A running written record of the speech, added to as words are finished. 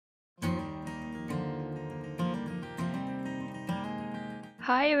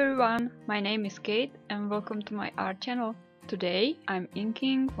Hi everyone, my name is Kate and welcome to my art channel. Today I'm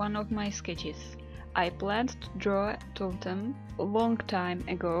inking one of my sketches. I planned to draw a totem a long time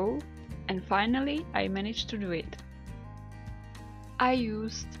ago and finally I managed to do it. I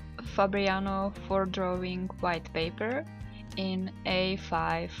used Fabriano for drawing white paper in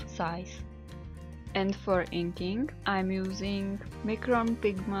A5 size. And for inking I'm using micron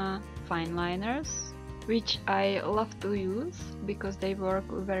pigma fine liners, which I love to use because they work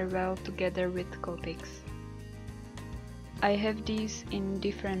very well together with Copics. I have these in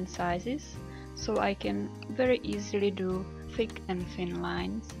different sizes, so I can very easily do thick and thin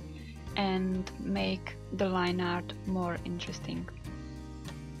lines and make the line art more interesting.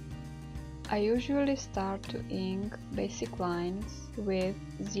 I usually start to ink basic lines with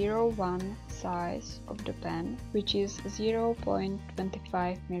 0.1 size of the pen, which is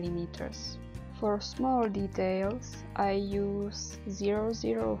 0.25 mm. For small details I use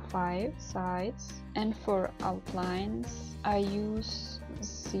 0.05 size, and for outlines I use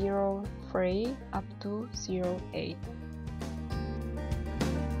 0.3 up to 0.8.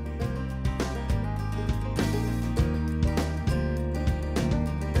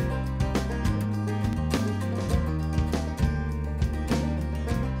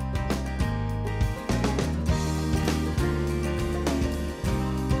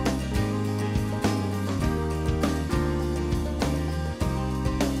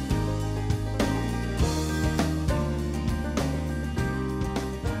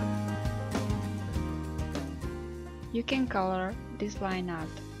 You can color this line art.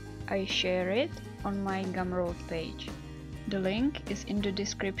 I share it on my Gumroad page. The link is in the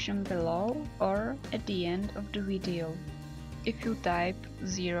description below or at the end of the video. If you type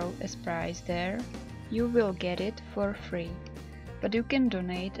 0 as price there, you will get it for free. But you can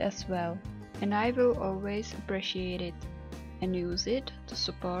donate as well, and I will always appreciate it and use it to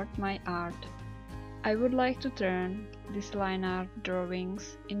support my art. I would like to turn these line art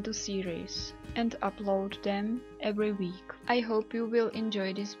drawings into series and upload them every week. I hope you will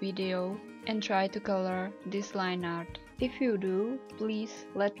enjoy this video and try to color this line art. If you do, please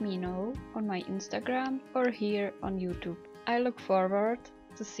let me know on my Instagram or here on YouTube. I look forward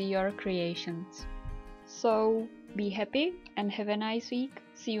to see your creations. So be happy and have a nice week.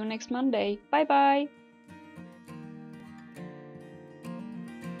 See you next Monday. Bye bye!